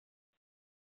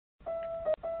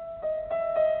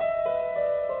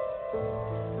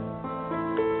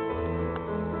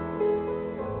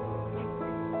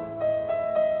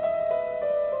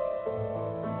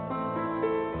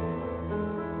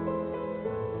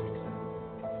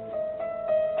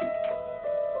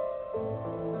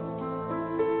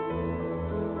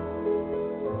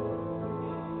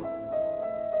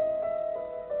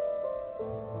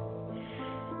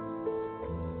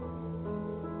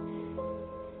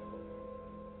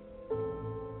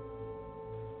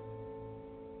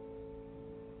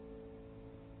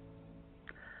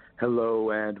Hello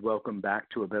and welcome back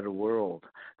to A Better World.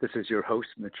 This is your host,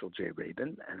 Mitchell J.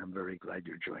 Rabin, and I'm very glad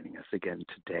you're joining us again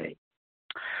today.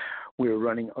 We're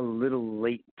running a little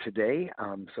late today.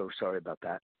 I'm so sorry about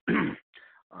that.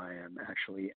 I am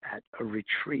actually at a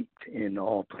retreat in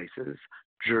all places,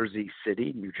 Jersey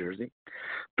City, New Jersey.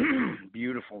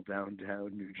 Beautiful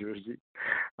downtown New Jersey.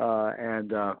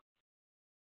 And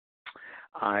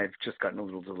I've just gotten a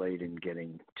little delayed in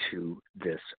getting to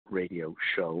this radio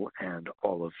show and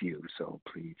all of you, so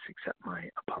please accept my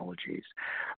apologies.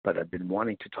 But I've been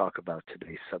wanting to talk about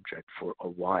today's subject for a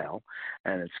while,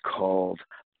 and it's called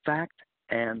Fact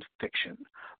and Fiction,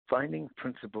 Finding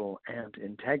Principle and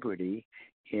Integrity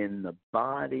in the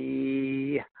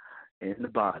Body. In the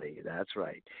body, that's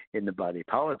right, in the body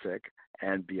politic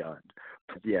and beyond.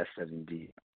 But yes, that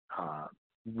indeed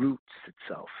roots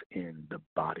itself in the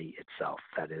body itself.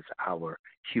 That is our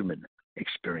human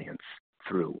experience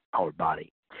through our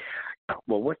body.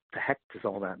 Well, what the heck does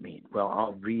all that mean? Well,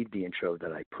 I'll read the intro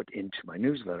that I put into my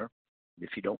newsletter.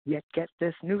 If you don't yet get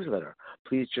this newsletter,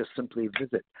 please just simply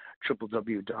visit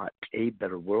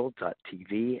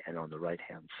www.abetterworld.tv, and on the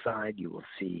right-hand side, you will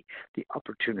see the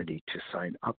opportunity to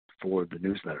sign up for the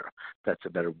newsletter. That's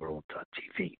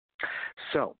abetterworld.tv.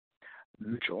 So,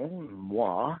 Mitchell,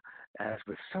 moi, as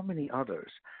with so many others,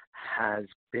 has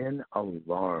been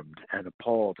alarmed and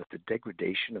appalled at the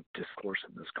degradation of discourse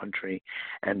in this country.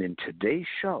 And in today's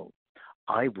show,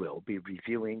 I will be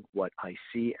reviewing what I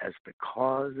see as the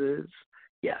causes,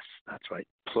 yes, that's right,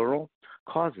 plural,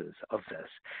 causes of this,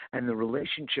 and the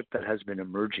relationship that has been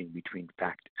emerging between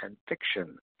fact and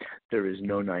fiction. There is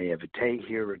no naivete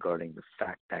here regarding the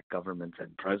fact that governments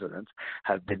and presidents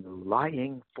have been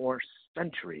lying for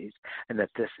centuries and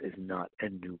that this is not a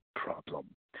new problem.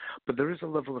 But there is a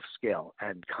level of scale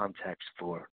and context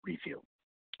for review.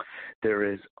 There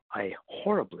is a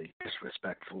horribly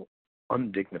disrespectful,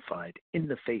 undignified,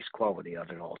 in-the-face quality of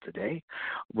it all today,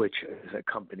 which is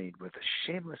accompanied with a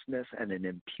shamelessness and an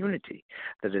impunity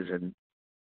that is an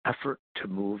effort to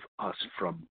move us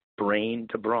from brain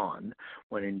to brawn,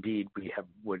 when indeed we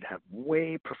would have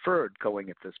way preferred going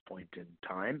at this point in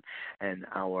time, and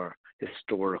our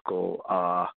historical,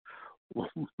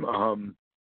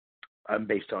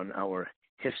 based on our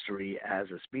history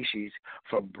as a species,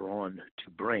 from brawn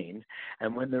to brain.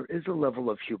 And when there is a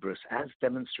level of hubris, as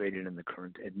demonstrated in the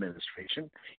current administration,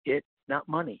 it, not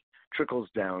money, trickles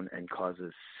down and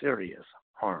causes serious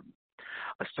harm.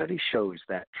 A study shows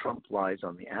that Trump lies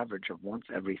on the average of once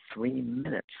every 3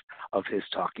 minutes of his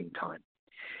talking time.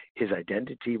 His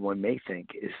identity, one may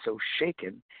think, is so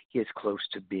shaken he is close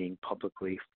to being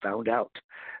publicly found out,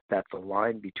 that the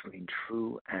line between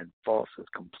true and false is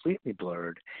completely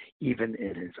blurred, even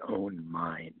in his own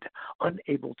mind,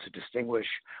 unable to distinguish,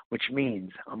 which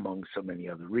means, among so many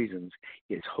other reasons,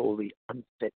 he is wholly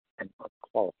unfit and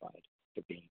unqualified for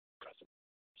being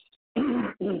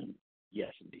president.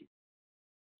 Yes, indeed.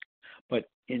 But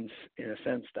in a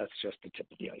sense, that's just the tip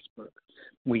of the iceberg.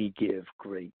 We give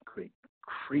great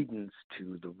credence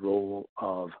to the role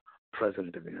of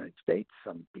President of the United States.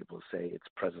 Some people say it's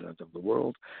President of the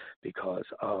world because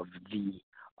of the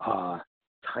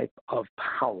type of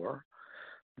power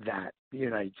that the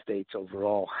United States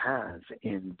overall has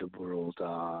in the world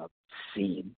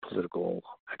scene, political,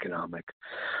 economic,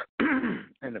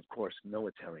 and of course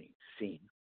military scene.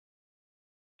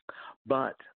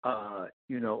 But,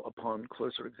 upon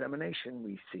closer examination,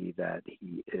 we see that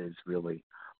he is really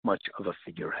much of a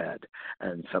figurehead,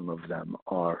 and some of them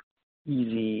are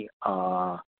easy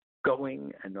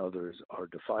going, and others are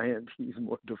defiant. He's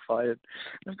more defiant.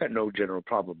 I've got no general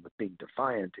problem with being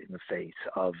defiant in the face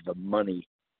of the money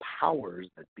powers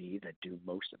that be that do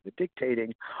most of the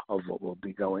dictating of what will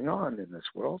be going on in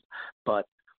this world, but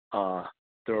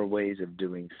there are ways of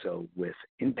doing so with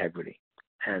integrity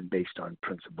and based on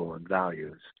principle and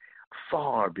values,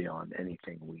 far beyond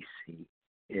anything we see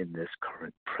in this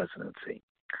current presidency.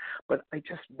 But I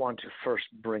just want to first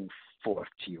bring forth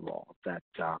to you all that,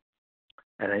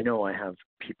 and I know I have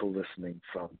people listening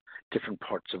from different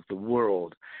parts of the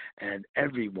world, and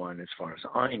everyone, as far as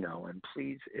I know, and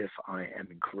please, if I am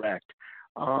incorrect,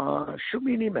 shoot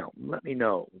me an email. Let me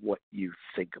know what you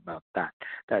think about that.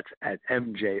 That's at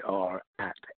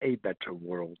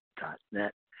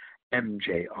mjr@abetterworld.net.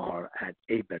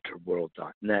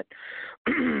 mjr@abetterworld.net,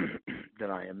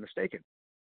 that I am mistaken.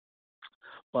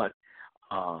 But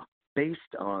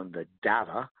based on the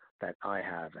data that I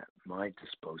have at my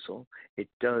disposal, it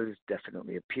does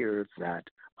definitely appear that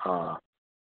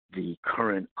the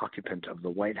current occupant of the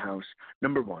White House,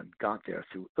 number one, got there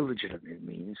through illegitimate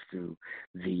means, through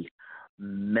the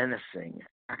menacing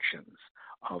actions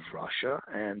of Russia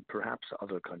and perhaps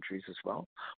other countries as well,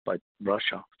 but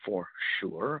Russia for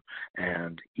sure.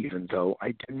 And even though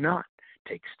I do not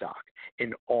take stock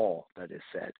in all that is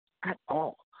said at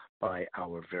all by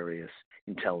our various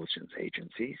intelligence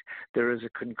agencies, there is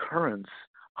a concurrence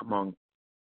among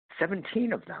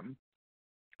 17 of them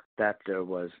that there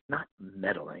was not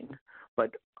meddling,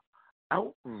 but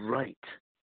outright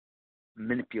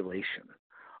manipulation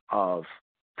of,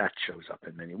 that shows up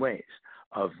in many ways,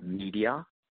 of media,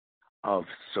 of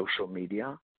social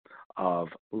media, of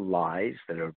lies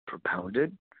that are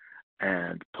propounded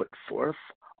and put forth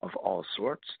of all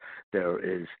sorts. There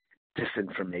is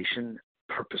disinformation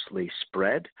purposely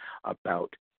spread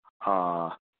about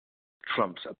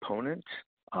Trump's opponent,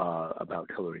 about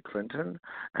Hillary Clinton,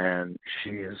 and she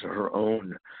is her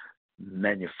own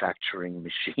manufacturing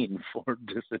machine for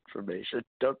disinformation.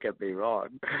 Don't get me wrong.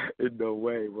 In no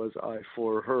way was I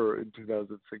for her in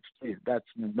 2016. That's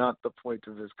not the point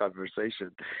of this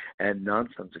conversation. And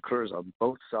nonsense occurs on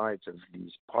both sides of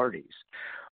these parties.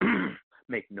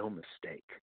 Make no mistake.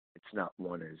 It's not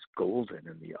one is golden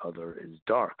and the other is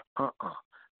dark.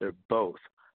 They're both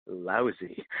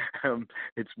lousy.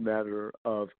 It's a matter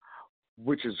of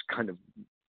which is kind of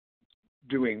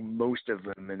doing most of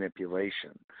the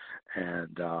manipulation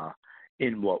and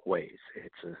in what ways.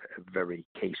 It's a very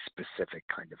case-specific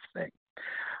kind of thing.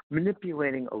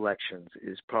 Manipulating elections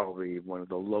is probably one of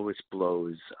the lowest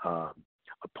blows a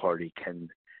party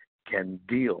can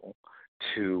deal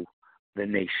to the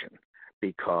nation,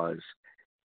 because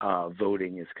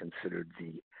voting is considered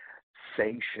the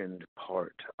sanctioned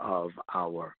part of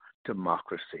our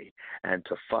democracy, and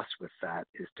to fuss with that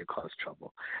is to cause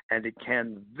trouble. And it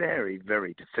can very,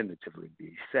 very definitively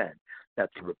be said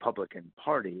that the Republican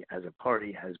Party as a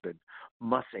party has been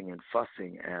mussing and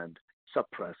fussing and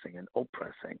suppressing and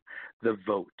oppressing the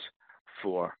vote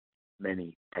for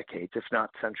many decades, if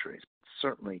not centuries,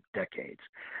 certainly decades.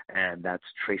 And that's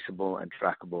traceable and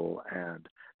trackable, and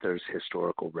there's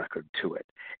historical record to it.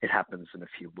 It happens in a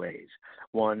few ways.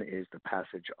 One is the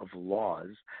passage of laws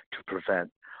to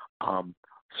prevent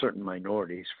certain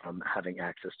minorities from having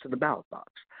access to the ballot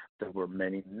box. There were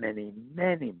many, many,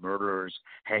 many murders,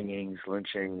 hangings,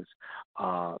 lynchings,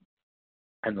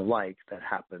 and the like that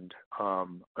happened,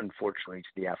 unfortunately, to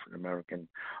the African American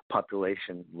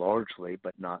population largely,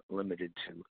 but not limited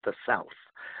to the South.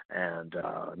 And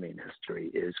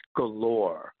history is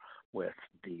galore with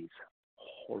these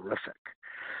horrific,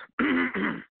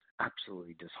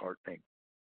 absolutely disheartening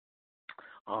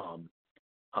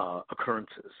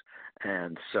occurrences.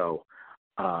 And so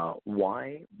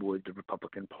why would the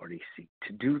Republican Party seek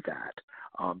to do that,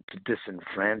 to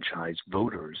disenfranchise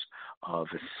voters of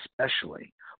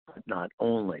especially, but not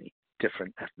only,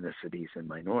 different ethnicities and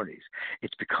minorities?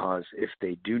 It's because if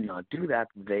they do not do that,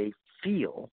 they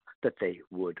feel that they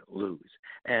would lose.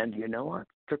 And you know what?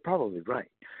 They're probably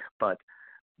right. But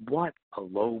what a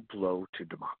low blow to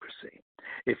democracy.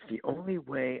 If the only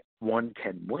way one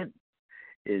can win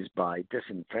is by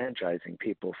disenfranchising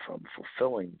people from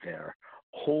fulfilling their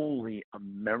wholly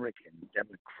American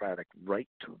democratic right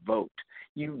to vote,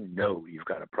 you know you've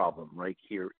got a problem right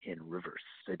here in River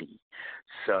City.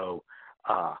 So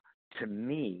to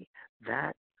me,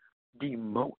 that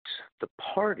demotes the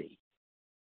party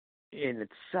in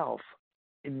itself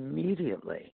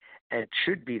immediately. And it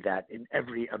should be that in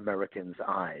every American's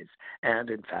eyes, and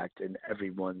in fact in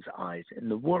everyone's eyes in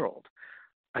the world.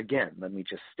 Again, let me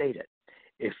just state it.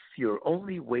 If your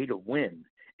only way to win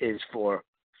is for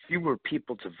fewer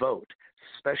people to vote,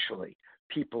 especially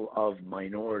people of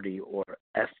minority or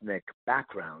ethnic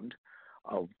background,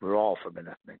 we're all from an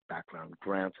ethnic background,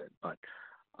 granted, but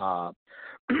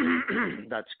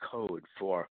that's code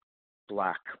for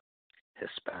Black,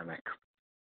 Hispanic,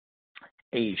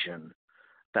 Asian.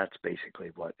 That's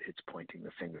basically what it's pointing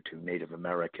the finger to, Native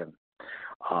American,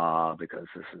 because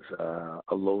this is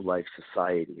a low-life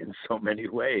society in so many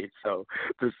ways. So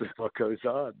this is what goes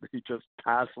on. They just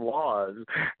pass laws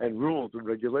and rules and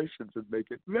regulations and make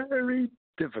it very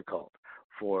difficult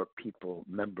for people,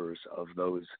 members of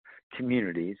those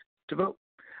communities, to vote.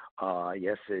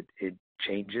 Yes, it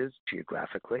changes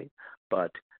geographically,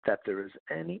 but that there is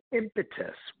any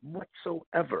impetus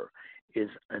whatsoever is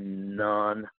a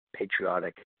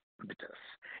non-patriotic impetus.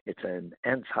 It's an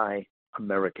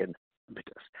anti-American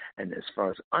impetus. And as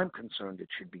far as I'm concerned, it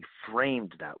should be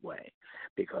framed that way,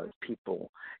 because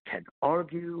people can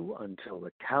argue until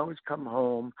the cows come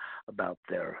home about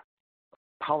their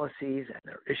policies and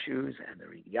their issues and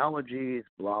their ideologies,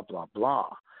 blah, blah, blah.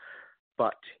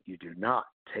 But you do not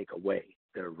take away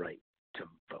their right to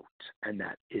vote. And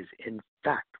that is, in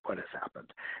fact, what has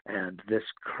happened. And this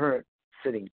current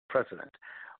sitting president,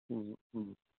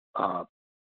 uh,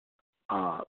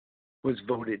 was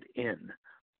voted in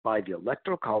by the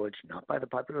Electoral College, not by the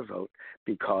popular vote,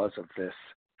 because of this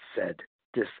said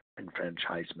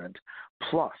disenfranchisement,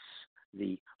 plus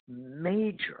the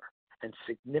major and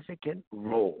significant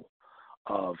role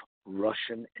of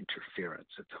Russian interference.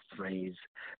 It's a phrase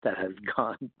that has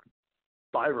gone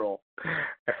viral,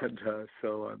 and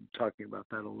so I'm talking about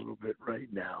that a little bit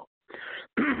right now.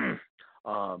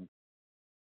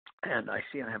 And I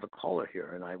see I have a caller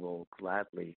here, and I will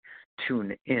gladly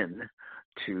tune in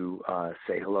to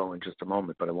say hello in just a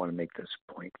moment, but I want to make this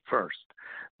point first,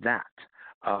 that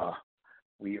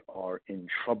we are in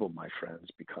trouble, my friends,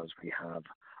 because we have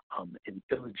an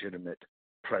illegitimate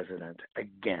president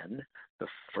again, the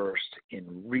first in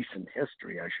recent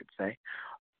history, I should say.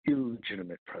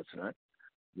 Illegitimate president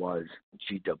was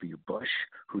G.W. Bush,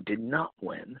 who did not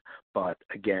win, but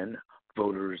again,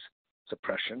 voters'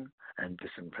 suppression and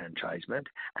disenfranchisement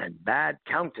and bad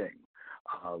counting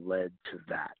led to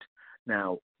that.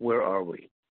 Now, where are we?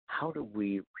 How do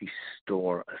we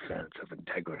restore a sense of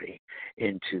integrity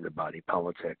into the body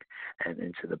politic and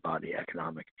into the body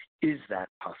economic? Is that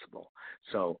possible?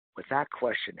 So with that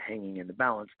question hanging in the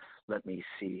balance, let me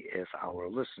see if our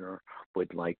listener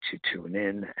would like to tune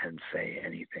in and say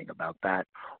anything about that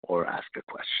or ask a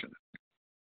question.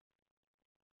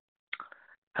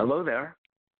 Hello there.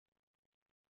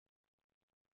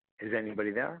 Is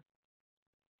anybody there?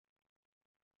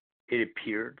 It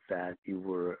appeared that you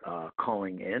were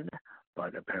calling in,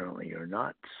 but apparently you're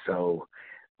not. So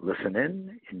listen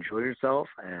in, enjoy yourself,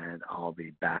 and I'll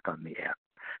be back on the air.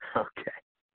 Okay.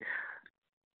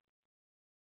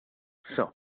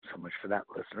 So much for that,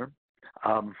 listener.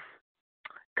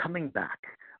 Coming back,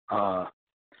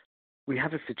 we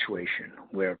have a situation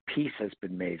where peace has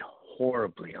been made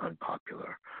horribly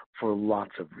unpopular for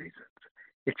lots of reasons.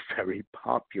 It's very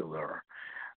popular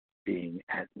being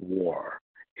at war.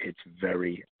 It's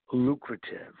very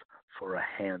lucrative for a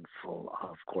handful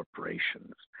of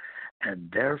corporations, and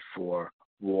therefore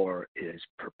war is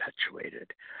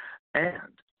perpetuated.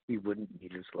 And we wouldn't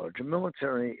need as large a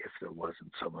military if there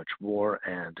wasn't so much war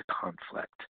and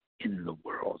conflict in the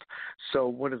world. So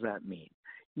what does that mean?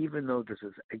 Even though this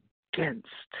is against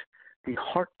the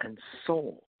heart and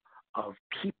soul of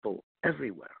people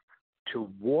everywhere, to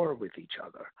war with each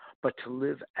other, but to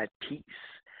live at peace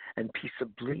and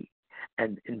peaceably,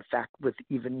 and in fact with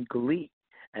even glee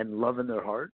and love in their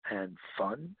heart and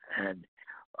fun and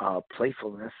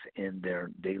playfulness in their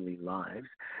daily lives.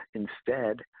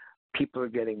 Instead, people are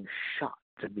getting shot,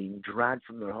 they're being dragged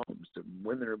from their homes, the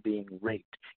women are being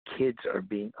raped, kids are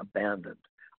being abandoned.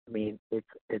 I mean, it's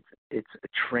a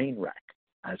train wreck,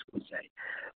 as we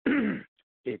say.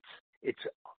 It's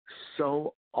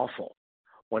so awful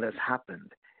what has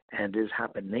happened and is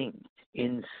happening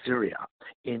in Syria,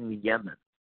 in Yemen,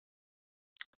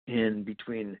 in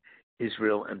between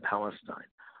Israel and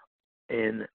Palestine,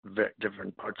 in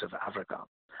different parts of Africa.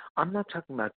 I'm not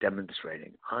talking about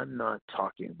demonstrating. I'm not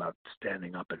talking about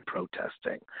standing up and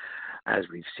protesting, as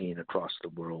we've seen across the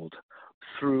world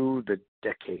through the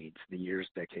decades, the years,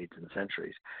 decades, and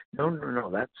centuries. No.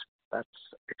 That's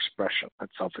expression.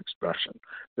 That's self-expression.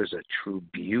 There's a true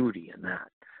beauty in that.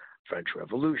 French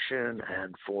Revolution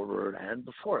and forward and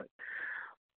before it.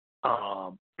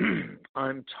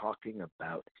 I'm talking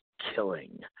about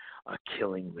killing, a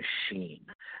killing machine,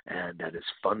 and that is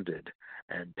funded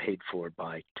and paid for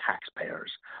by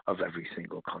taxpayers of every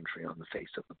single country on the face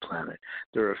of the planet.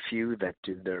 There are a few that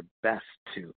do their best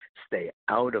to stay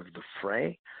out of the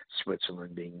fray,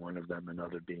 Switzerland being one of them,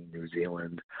 another being New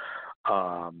Zealand.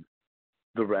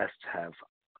 The rest have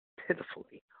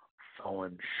pitifully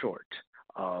fallen short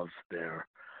of their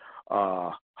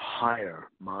higher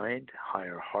mind,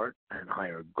 higher heart, and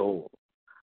higher goal.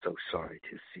 So sorry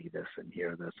to see this and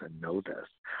hear this and know this,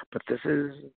 but this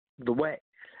is the way.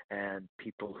 And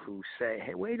people who say,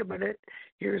 hey, wait a minute,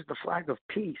 here's the flag of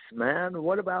peace, man.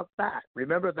 What about that?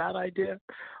 Remember that idea?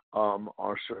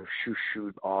 Are sort of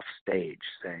shoo-shooed off stage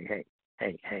saying,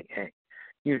 hey,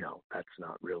 you know that's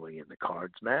not really in the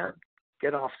cards, man.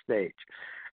 Get off stage.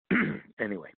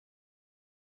 Anyway,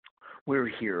 we're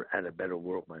here at A Better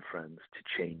World, my friends, to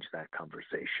change that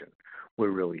conversation. We're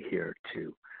really here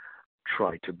to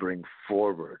try to bring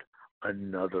forward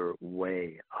another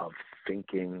way of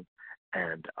thinking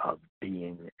and of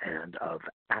being and of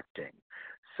acting.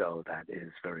 So that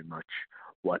is very much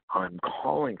what I'm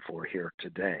calling for here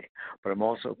today. But I'm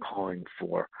also calling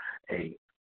for a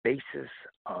basis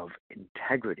of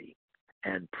integrity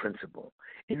and principle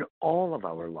in all of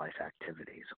our life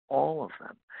activities, all of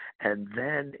them. And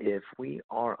then if we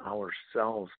are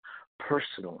ourselves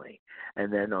personally,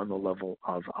 and then on the level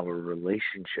of our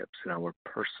relationships and our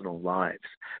personal lives,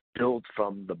 build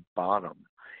from the bottom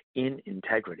in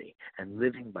integrity and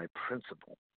living by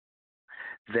principle,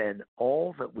 then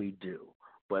all that we do,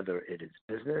 whether it is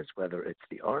business, whether it's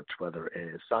the arts, whether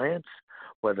it is science,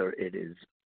 whether it is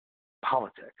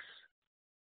politics,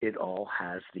 it all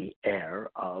has the air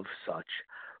of such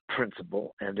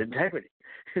principle and integrity.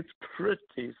 It's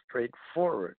pretty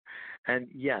straightforward. And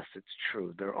yes, it's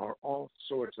true. There are all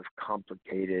sorts of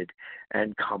complicated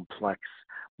and complex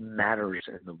matters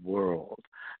in the world,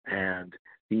 and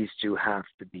these do have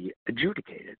to be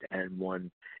adjudicated, and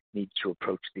one needs to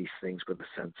approach these things with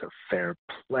a sense of fair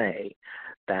play.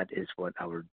 That is what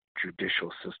our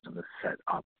judicial system is set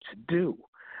up to do.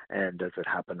 And does it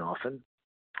happen often?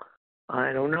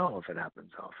 I don't know if it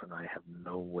happens often. I have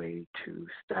no way to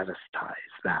statisticize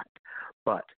that.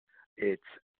 But it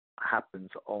happens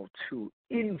all too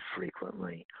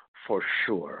infrequently, for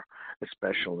sure,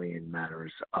 especially in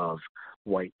matters of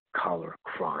white-collar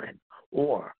crime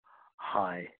or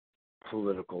high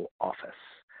political office.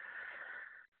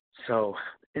 So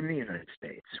in the United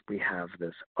States, we have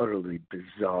this utterly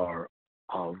bizarre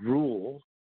rule,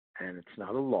 and it's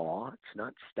not a law, it's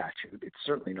not statute, it's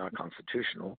certainly not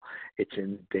constitutional. It's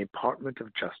in the Department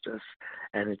of Justice,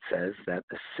 and it says that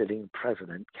a sitting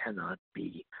president cannot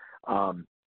be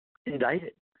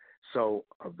indicted. So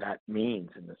that means,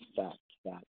 in effect,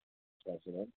 that the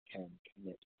president can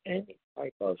commit any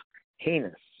type of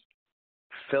heinous,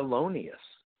 felonious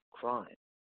crime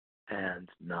and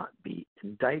not be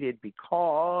indicted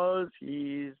because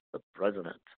he's the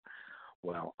president.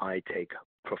 Well, I take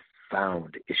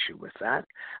profound issue with that,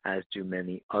 as do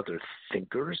many other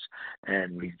thinkers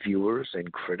and reviewers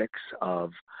and critics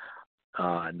of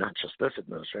not just this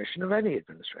administration, of any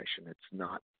administration. It's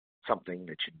not something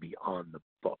that should be on the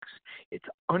books. It's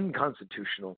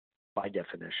unconstitutional by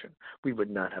definition. We would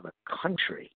not have a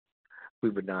country. We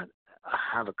would not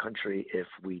have a country if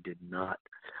we did not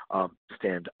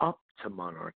stand up to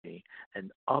monarchy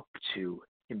and up to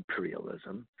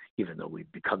imperialism, even though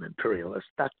we've become imperialists.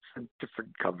 That's a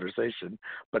different conversation,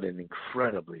 but an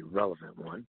incredibly relevant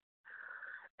one.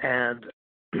 And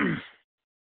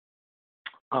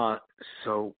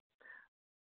so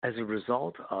as a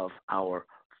result of our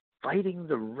fighting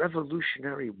the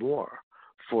Revolutionary War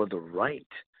for the right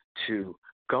to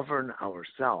govern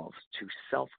ourselves, to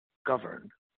self-govern,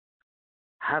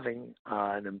 having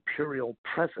an imperial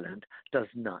president does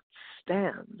not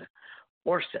stand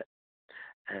or sit.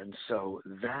 And so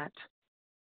that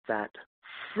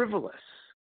frivolous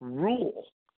rule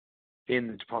in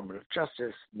the Department of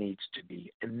Justice needs to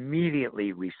be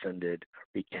immediately rescinded,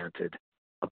 recanted,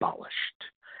 abolished.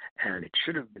 And it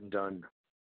should have been done,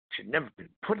 should never been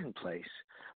put in place.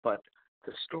 But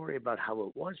the story about how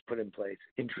it was put in place,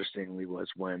 interestingly, was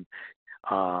when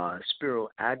Spiro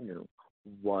Agnew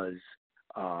was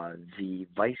the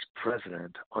vice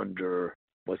president under,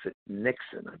 was it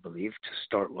Nixon, I believe, to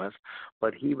start with,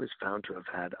 but he was found to have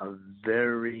had a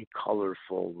very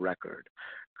colorful record.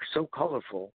 So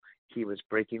colorful, he was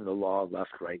breaking the law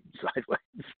left, right, and sideways.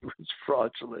 He was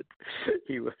fraudulent.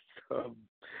 He was,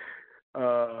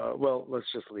 well,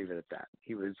 let's just leave it at that.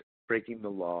 He was breaking the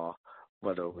law,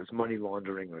 whether it was money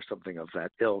laundering or something of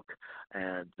that ilk,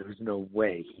 and there was no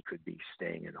way he could be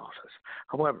staying in office.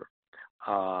 However,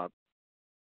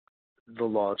 the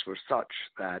laws were such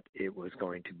that it was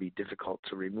going to be difficult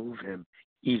to remove him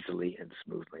easily and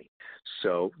smoothly.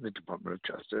 So the Department of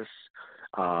Justice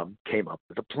came up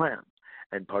with a plan.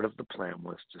 And part of the plan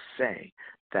was to say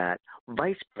that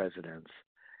vice presidents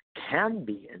can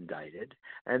be indicted,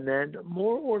 and then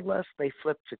more or less they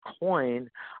flipped a coin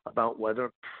about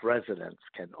whether presidents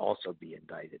can also be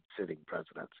indicted, sitting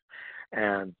presidents.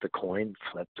 And the coin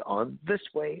flipped on this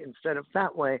way instead of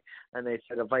that way, and they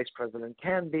said a vice president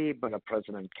can be, but a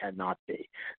president cannot be.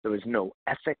 There was no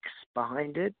ethics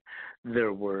behind it.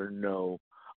 There were no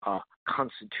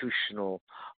constitutional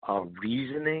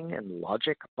reasoning and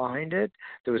logic behind it.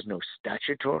 There was no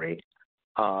statutory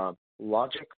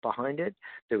logic behind it.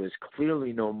 There was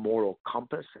clearly no moral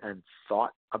compass and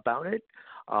thought about it,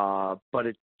 but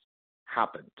it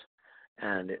happened,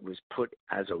 and it was put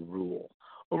as a rule.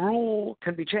 A rule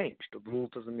can be changed. A rule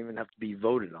doesn't even have to be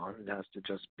voted on. It has to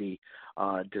just be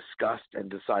discussed and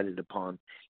decided upon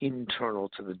internal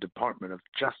to the Department of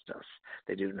Justice.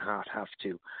 They do not have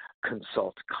to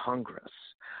consult Congress.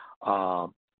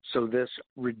 So this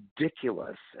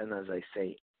ridiculous and, as I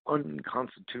say,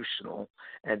 unconstitutional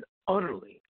and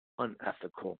utterly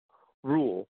unethical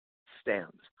rule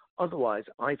stands. Otherwise,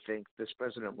 I think this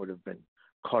president would have been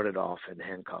carted off in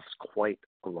handcuffs quite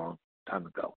a long time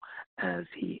ago as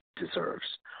he deserves.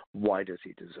 Why does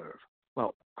he deserve?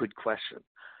 Well, good question.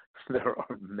 There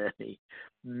are many,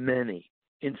 many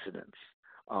incidents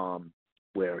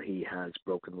where he has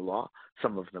broken the law.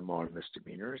 Some of them are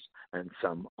misdemeanors, and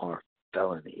some are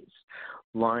felonies.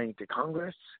 Lying to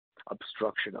Congress,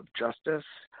 obstruction of justice,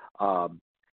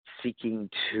 seeking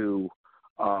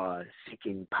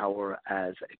power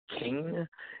as a king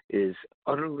is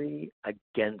utterly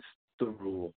against the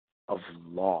rule of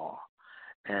law.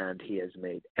 And he has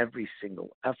made every single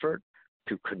effort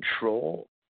to control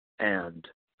and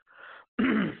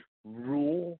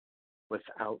rule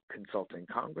without consulting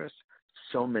Congress.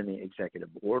 So many executive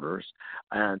orders,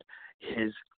 and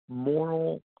his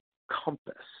moral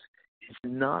compass is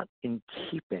not in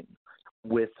keeping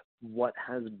with what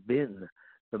has been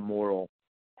the moral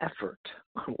effort,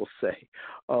 I will say,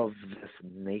 of this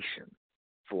nation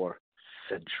for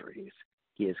centuries.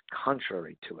 He is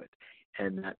contrary to it,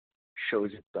 and that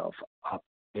shows itself up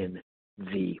in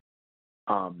the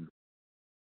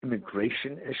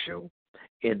immigration issue,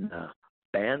 in the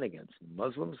ban against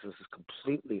Muslims. This is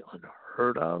completely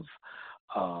unheard of.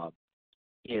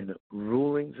 In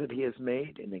rulings that he has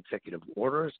made, in executive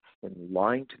orders, in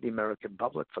lying to the American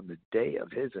public from the day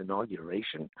of his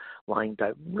inauguration, lying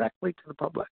directly to the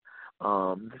public.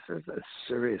 This is a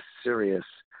serious, serious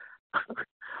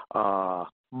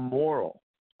moral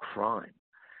crime,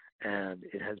 and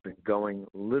it has been going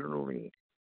literally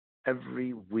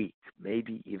every week,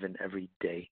 maybe even every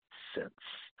day since.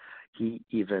 He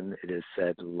even, it is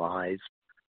said, lies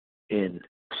in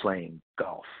playing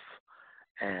golf.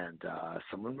 And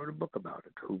someone wrote a book about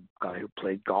it, guy who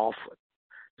played golf with.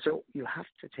 So you have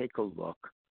to take a look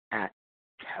at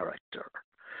character.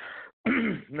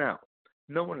 Now,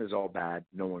 no one is all bad.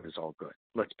 No one is all good.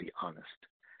 Let's be honest.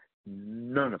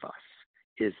 None of us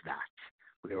is that.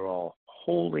 We are all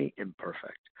wholly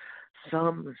imperfect.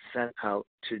 Some set out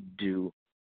to do,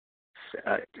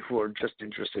 who are just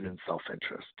interested in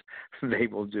self-interest. They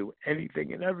will do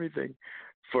anything and everything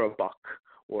for a buck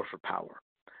or for power.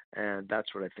 And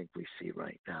that's what I think we see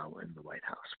right now in the White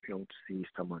House. We don't see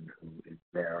someone who is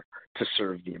there to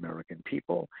serve the American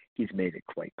people. He's made it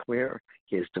quite clear.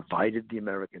 He has divided the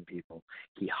American people.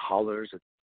 He hollers at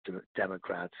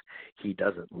Democrats. He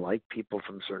doesn't like people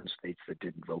from certain states that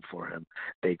didn't vote for him.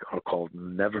 They are called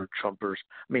never Trumpers.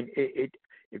 I mean, it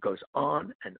goes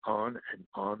on and on and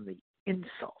on. The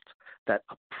insult that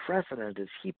a president is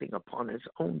heaping upon his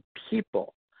own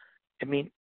people. I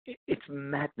mean, it's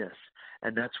madness.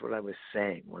 And that's what I was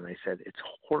saying when I said it's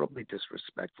horribly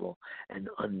disrespectful and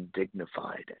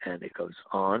undignified. And it goes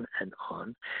on, and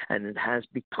it has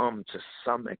become to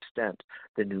some extent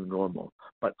the new normal.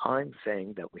 But I'm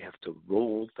saying that we have to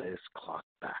roll this clock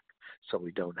back so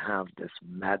we don't have this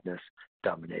madness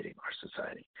dominating our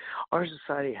society. Our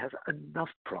society has enough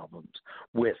problems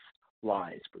with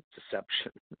lies, with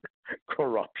deception,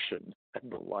 corruption,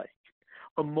 and the like.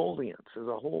 Emollients is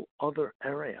a whole other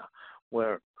area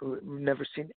where we've never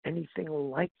seen anything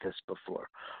like this before.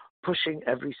 Pushing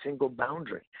every single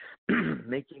boundary,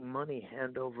 making money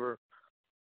hand over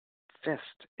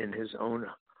fist in his own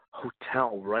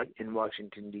hotel right in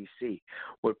Washington, D.C.,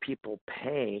 where people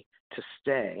pay to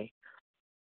stay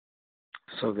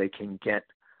so they can get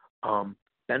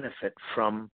benefit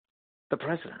from the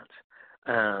president.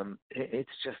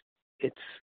 It's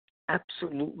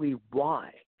absolutely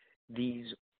why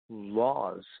these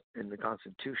laws in the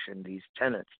Constitution, these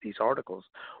tenets, these articles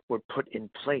were put in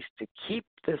place to keep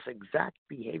this exact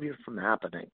behavior from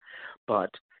happening. But,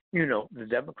 the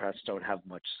Democrats don't have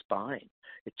much spine.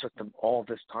 It took them all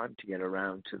this time to get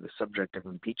around to the subject of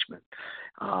impeachment.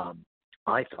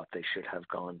 I thought they should have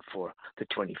gone for the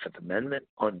 25th Amendment,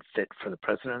 unfit for the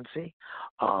presidency.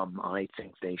 I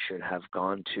think they should have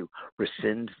gone to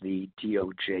rescind the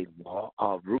DOJ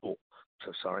rule.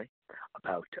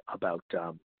 About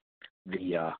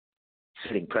the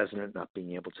sitting president not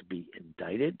being able to be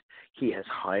indicted. He has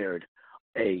hired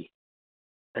an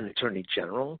attorney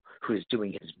general who is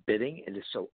doing his bidding. It is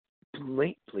so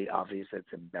blatantly obvious that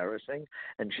it's embarrassing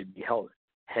and should be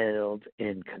held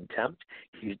in contempt.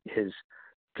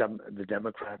 The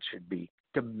Democrats should be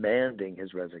demanding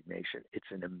his resignation.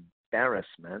 It's an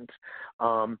embarrassment.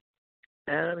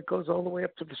 And it goes all the way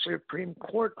up to the Supreme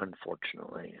Court,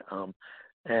 unfortunately.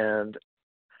 And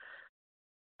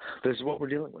this is what we're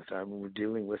dealing with. We're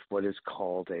dealing with what is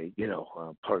called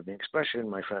pardon the expression,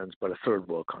 my friends, but a third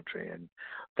world country. And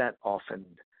that often,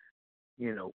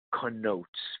 connotes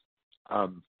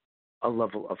a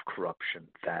level of corruption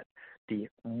that the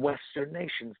Western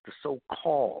nations, the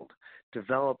so-called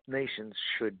developed nations,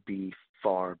 should be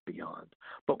far beyond.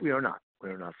 But we are not.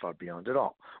 We're not far beyond at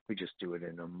all. We just do it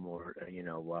in a more,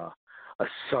 a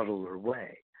subtler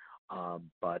way.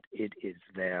 But it is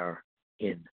there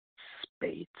in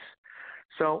spades.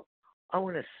 So I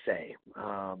want to say,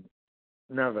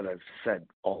 now that I've said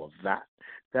all of that,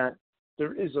 that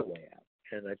there is a way out.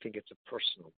 And I think it's a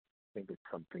personal, I think it's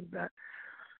something that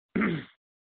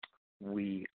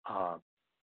we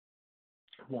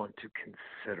want to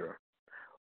consider,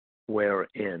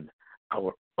 wherein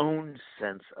our own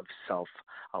sense of self,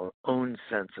 our own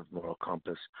sense of moral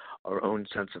compass, our own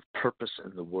sense of purpose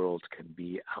in the world can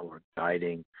be our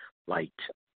guiding light.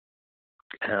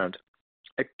 And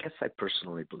I guess I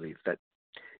personally believe that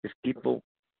if people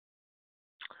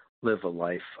live a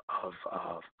life of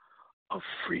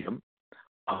freedom,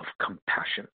 of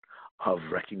compassion, of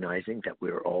recognizing that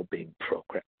we're all being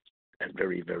programmed, and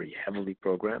very, very heavily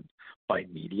programmed by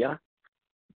media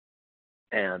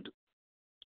and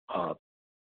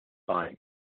by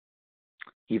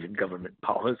even government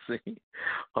policy,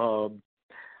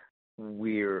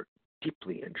 we're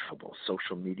deeply in trouble.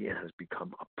 Social media has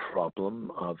become a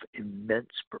problem of immense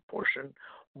proportion,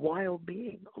 while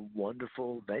being a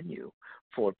wonderful venue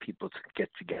for people to get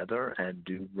together and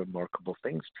do remarkable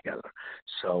things together.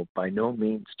 So by no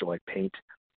means do I paint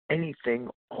anything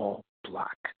all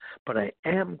black, but I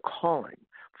am calling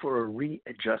for a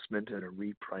readjustment and a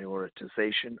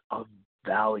reprioritization of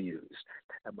values.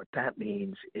 And what that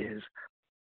means is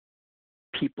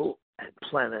people and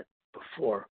planet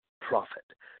before profit,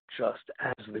 just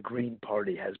as the Green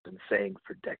Party has been saying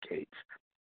for decades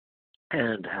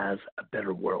and has a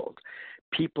better world.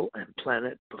 People and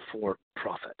planet before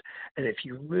profit. And if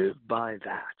you live by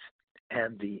that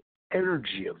and the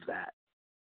energy of that,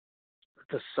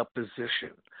 the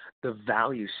supposition, the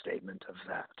value statement of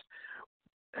that,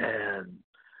 and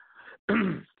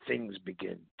things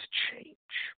begin to change.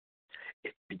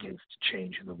 It begins to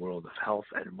change in the world of health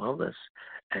and wellness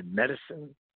and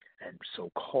medicine and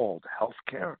so-called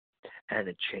healthcare, and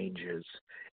it changes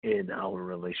in our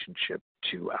relationship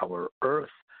to our earth,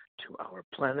 to our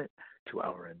planet, to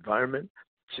our environment,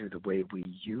 to the way we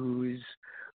use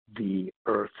the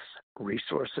earth's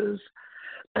resources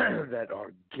that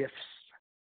are gifts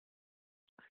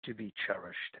to be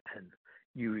cherished and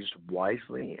used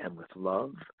wisely and with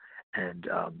love and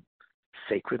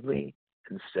sacredly,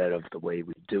 instead of the way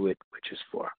we do it, which is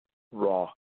for raw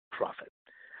profit.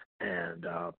 And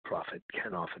profit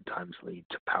can oftentimes lead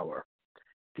to power.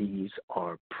 These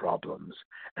are problems,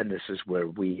 and this is where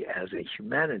we as a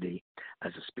humanity,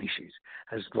 as a species,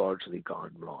 has largely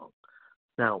gone wrong.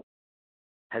 Now,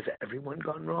 has everyone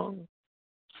gone wrong?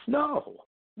 No,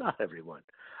 not everyone.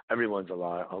 Everyone's a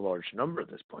large number at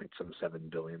this point, some 7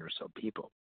 billion or so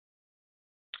people,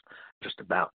 just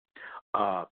about.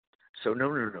 So no,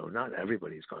 not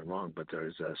everybody's gone wrong, but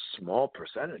there's a small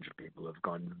percentage of people who have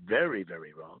gone very,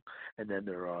 very wrong, and then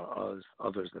there are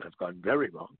others that have gone very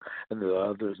wrong, and there are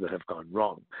others that have gone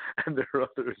wrong, and there are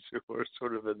others who are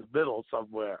sort of in the middle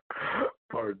somewhere.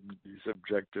 Pardon the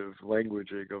subjective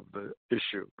languaging of the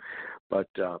issue, but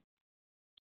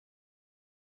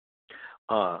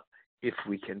if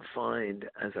we can find,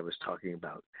 as I was talking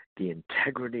about, the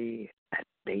integrity at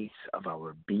base of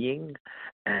our being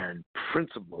and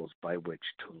principles by which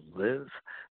to live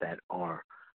that are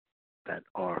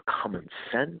common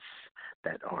sense,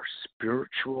 that are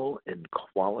spiritual in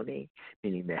quality,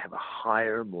 meaning they have a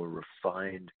higher, more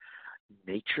refined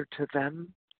nature to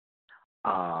them,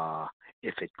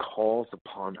 if it calls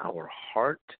upon our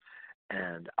heart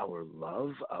and our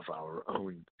love of our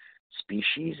own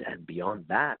species, and beyond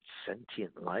that,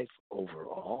 sentient life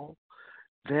overall,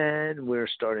 then we're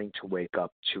starting to wake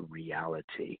up to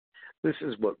reality. This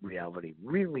is what reality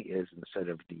really is, instead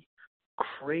of the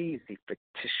crazy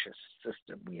fictitious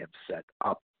system we have set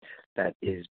up that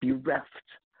is bereft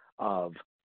of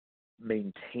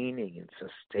maintaining and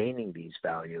sustaining these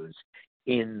values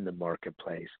in the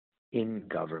marketplace, in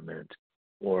government,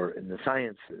 or in the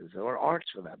sciences, or arts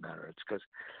for that matter. It's because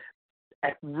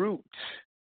at root,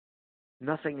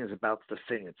 nothing is about the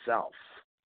thing itself,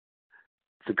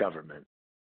 the government,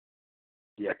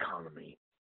 the economy,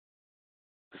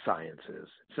 the sciences.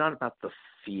 It's not about the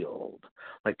field.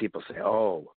 Like people say,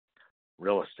 oh,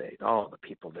 real estate, oh, the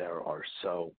people there are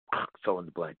so fill in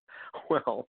the blank.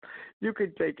 Well, you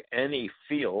could take any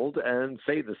field and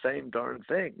say the same darn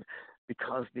thing,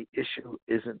 because the issue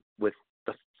isn't with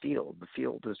the field. The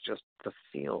field is just the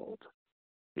field.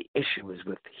 The issue is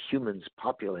with humans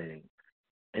populating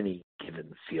any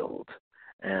given field.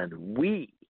 And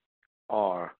we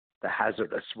are the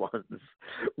hazardous ones.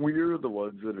 We're the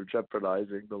ones that are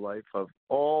jeopardizing the life of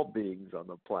all beings on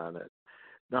the planet,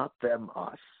 not them,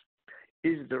 us.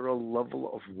 Is there a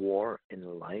level of war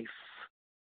in life?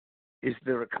 Is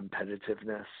there a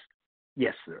competitiveness?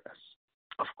 Yes, there is.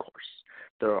 Of course.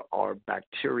 There are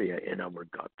bacteria in our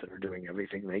gut that are doing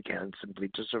everything they can simply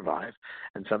to survive,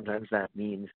 and sometimes that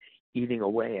means eating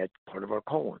away at part of our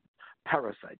colon.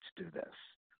 Parasites do this.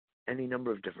 Any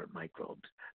number of different microbes.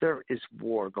 There is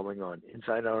war going on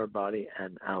inside our body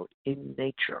and out in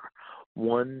nature.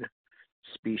 One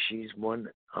species, one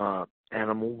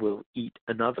animal will eat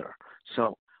another.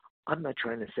 So I'm not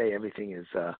trying to say everything is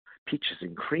peaches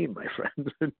and cream, my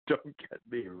friends. Don't get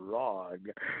me wrong.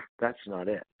 That's not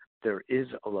it. There is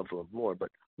a level of war,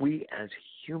 but we as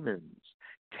humans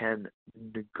can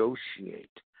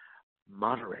negotiate,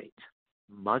 moderate,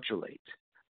 modulate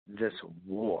this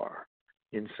war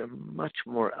in some much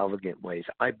more elegant ways,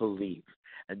 I believe,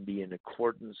 and be in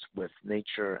accordance with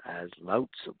nature as Lao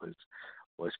Tzu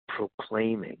was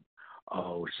proclaiming,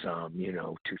 some,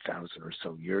 2,000 or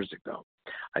so years ago.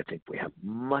 I think we have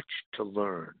much to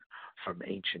learn from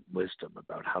ancient wisdom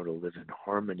about how to live in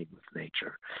harmony with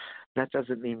nature. That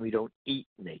doesn't mean we don't eat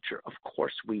nature. Of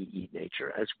course we eat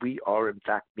nature, as we are in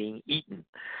fact being eaten.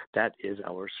 That is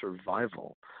our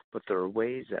survival. But there are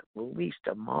ways that, at least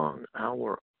among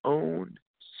our own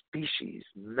species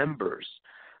members,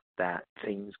 that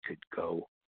things could go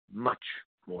much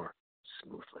more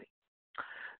smoothly.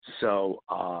 So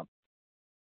I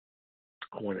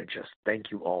want to just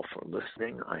thank you all for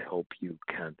listening. I hope you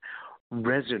can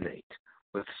resonate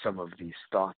with some of these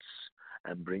thoughts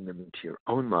and bring them into your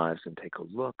own lives and take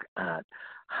a look at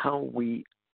how we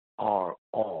are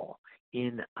all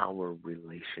in our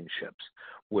relationships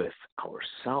with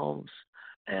ourselves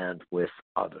and with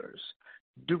others.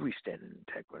 Do we stand in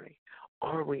integrity?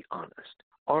 Are we honest?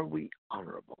 Are we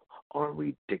honorable? Are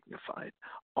we dignified?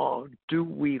 Or do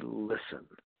we listen?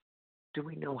 Do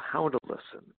we know how to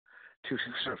listen? To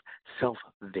sort of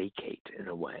self-vacate in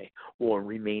a way, or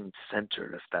remain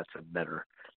centered, if that's a better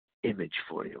image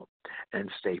for you, and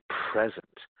stay present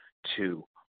to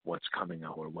what's coming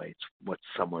our way. It's what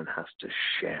someone has to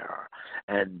share,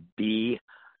 and be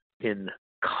in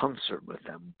concert with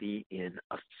them, be in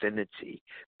affinity,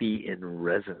 be in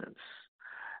resonance.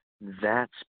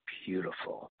 That's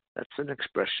beautiful. That's an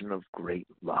expression of great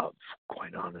love,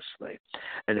 quite honestly.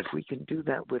 And if we can do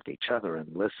that with each other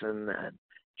and listen and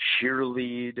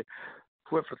cheerlead.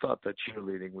 Whoever thought that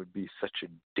cheerleading would be such a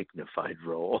dignified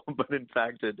role, but in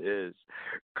fact it is.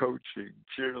 Coaching,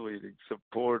 cheerleading,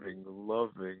 supporting,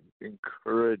 loving,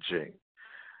 encouraging.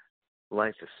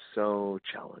 Life is so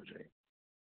challenging,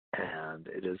 and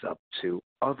it is up to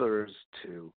others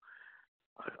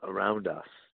around us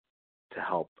to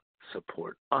help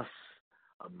support us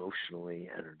emotionally,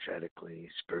 energetically,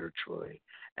 spiritually,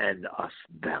 and us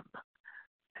them.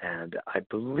 And I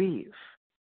believe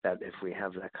that if we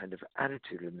have that kind of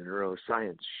attitude, and the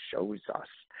neuroscience shows us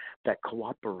that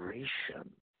cooperation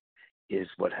is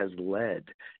what has led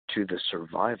to the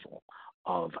survival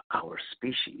of our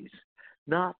species,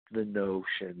 not the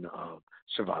notion of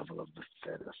survival of the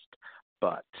fittest,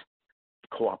 but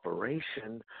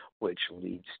cooperation, which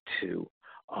leads to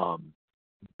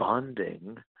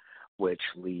bonding, which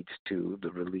leads to the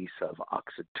release of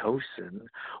oxytocin,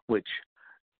 which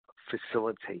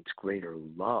facilitates greater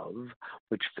love,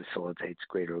 which facilitates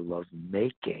greater love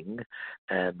making,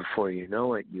 and before you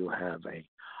know it, you have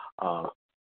a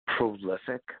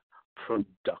prolific,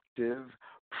 productive,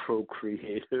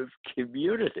 procreative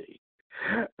community.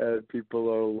 And people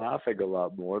are laughing a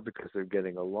lot more because they're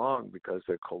getting along, because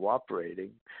they're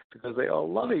cooperating, because they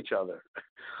all love each other.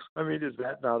 I mean, is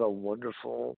that not a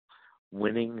wonderful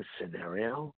winning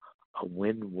scenario? A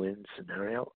win-win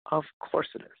scenario? Of course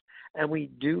it is. And we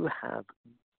do have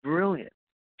brilliant,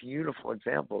 beautiful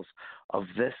examples of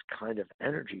this kind of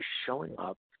energy showing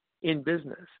up in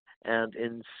business and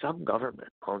in some government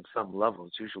on some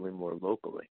levels, usually more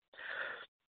locally.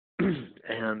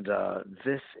 And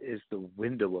this is the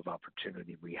window of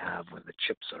opportunity we have when the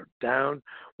chips are down,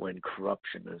 when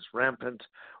corruption is rampant.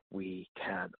 We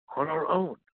can, on our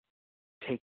own,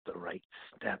 take the right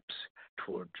steps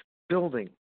towards building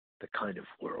the kind of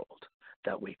world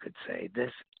that we could say,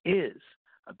 this is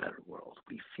a better world.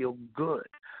 We feel good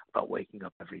about waking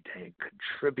up every day and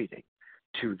contributing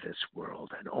to this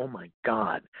world. And oh my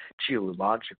God,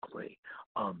 geologically,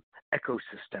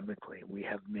 ecosystemically, we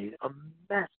have made a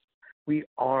mess. We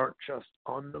are just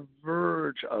on the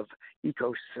verge of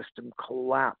ecosystem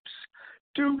collapse.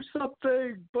 Do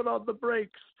something, put on the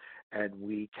brakes. And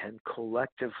we can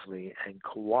collectively and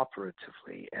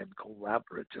cooperatively and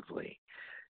collaboratively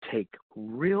take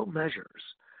real measures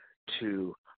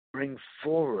to bring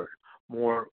forward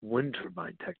more wind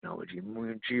turbine technology,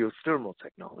 more geothermal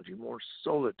technology, more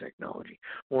solar technology,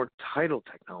 more tidal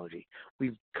technology.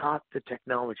 We've got the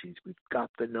technologies. We've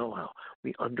got the know-how.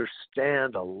 We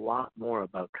understand a lot more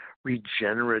about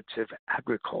regenerative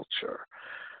agriculture.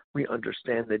 We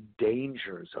understand the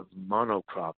dangers of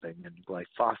monocropping and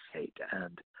glyphosate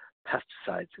and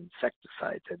pesticides,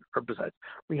 insecticides, and herbicides.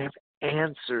 We have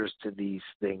answers to these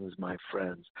things, my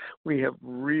friends. We have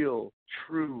real,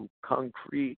 true,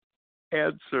 concrete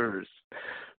answers.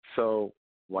 So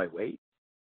why wait?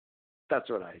 That's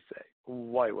what I say.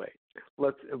 Why wait?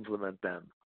 Let's implement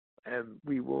them. And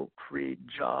we will create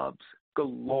jobs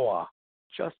galore,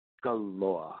 just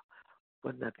galore.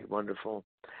 Wouldn't that be wonderful?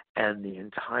 And the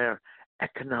entire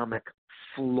economic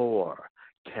floor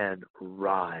can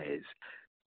rise.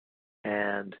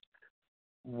 And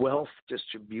wealth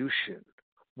distribution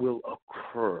will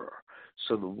occur.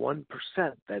 So the 1%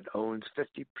 that owns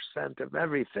 50% of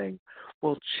everything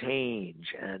will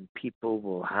change and people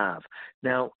will have.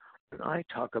 Now, when I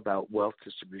talk about wealth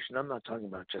distribution, I'm not talking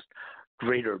about just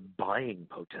greater buying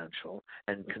potential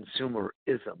and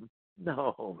consumerism.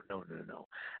 No.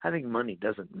 Having money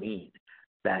doesn't mean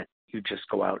that you just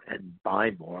go out and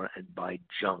buy more and buy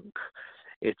junk.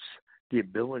 It's the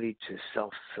ability to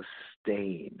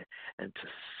self-sustain and to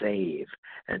save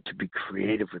and to be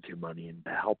creative with your money and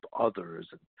to help others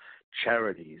and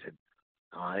charities. And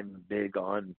I'm big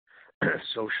on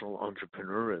social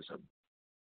entrepreneurism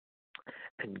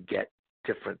and get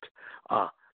different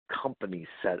companies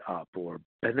set up or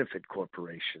benefit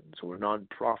corporations or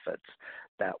nonprofits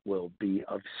that will be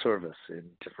of service in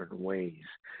different ways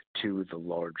to the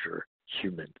larger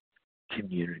human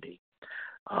community.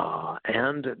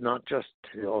 And not just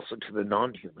also to the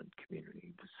non-human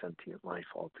community, the sentient life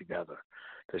altogether.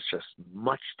 There's just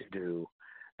much to do,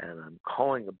 and I'm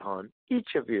calling upon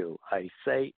each of you, I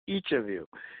say each of you,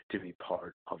 to be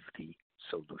part of the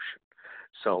solution.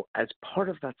 So as part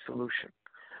of that solution,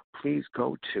 please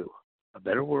go to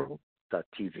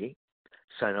abetterworld.tv,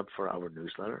 sign up for our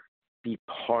newsletter, be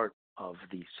part of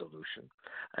the solution.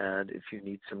 And if you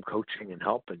need some coaching and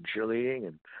help and cheerleading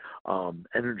and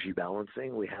energy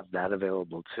balancing, we have that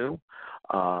available too.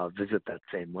 Visit that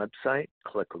same website,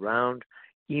 click around,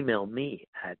 email me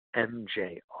at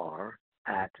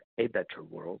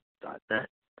mjr@abetterworld.net,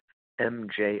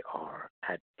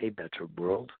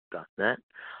 mjr@abetterworld.net.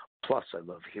 Plus, I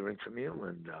love hearing from you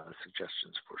and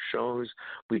suggestions for shows.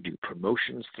 We do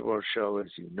promotions through our show,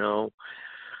 as you know.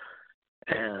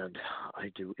 And I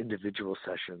do individual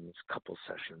sessions, couple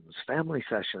sessions, family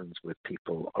sessions with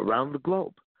people around the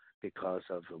globe because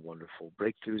of the wonderful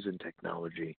breakthroughs in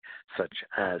technology such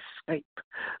as Skype,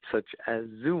 such as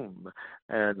Zoom,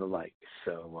 and the like.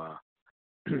 So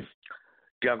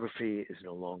geography is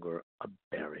no longer a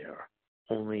barrier.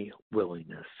 Only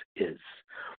willingness is.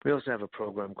 We also have a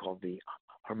program called the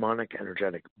Harmonic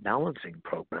Energetic Balancing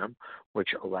Program,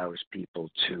 which allows people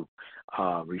to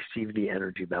receive the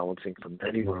energy balancing from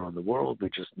anywhere in the world. We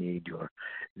just need your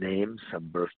name, some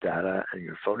birth data, and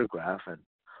your photograph, and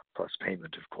plus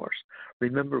payment, of course.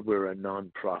 Remember, we're a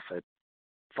nonprofit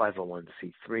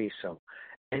 501c3, so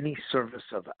any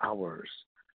service of ours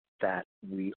that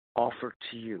we offer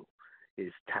to you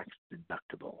is tax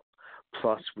deductible.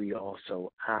 Plus, we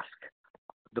also ask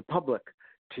the public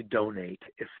to donate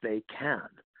if they can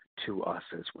to us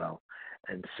as well.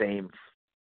 And same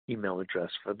email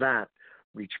address for that.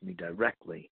 Reach me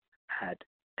directly at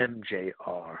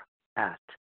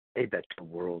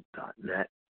mjr@abetterworld.net,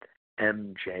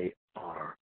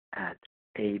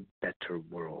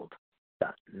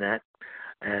 mjr@abetterworld.net.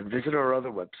 And visit our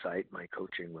other website, my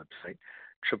coaching website,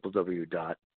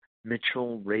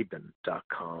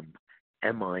 www.mitchellrabin.com,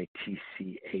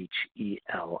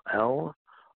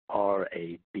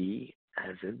 MITCHELLRAB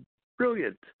as in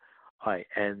brilliant,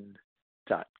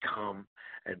 IN.com.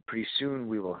 And pretty soon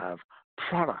we will have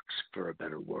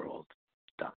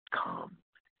productsforabetterworld.com.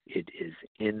 It is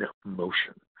in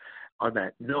motion. On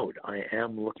that note, I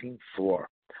am looking for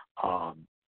some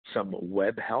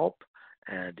web help,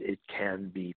 and it can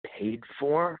be paid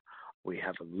for. We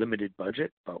have a limited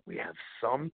budget, but we have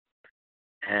some.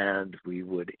 And we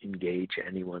would engage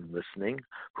anyone listening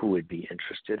who would be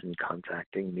interested in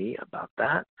contacting me about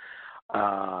that,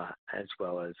 as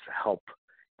well as help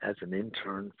as an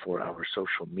intern for our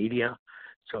social media.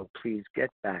 So please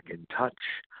get back in touch.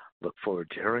 Look forward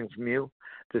to hearing from you.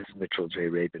 This is Mitchell J.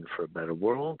 Rabin for A Better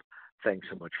World. Thanks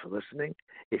so much for listening.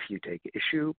 If you take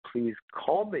issue, please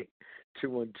call me,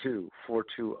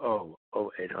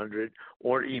 212-420-0800,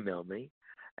 or email me,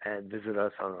 and visit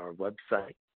us on our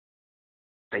website,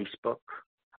 Facebook,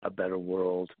 A Better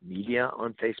World Media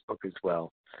on Facebook as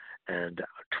well, and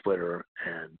Twitter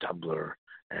and Tumblr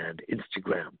and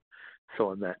Instagram. So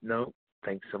on that note,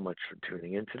 thanks so much for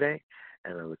tuning in today,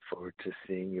 and I look forward to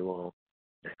seeing you all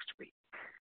next week.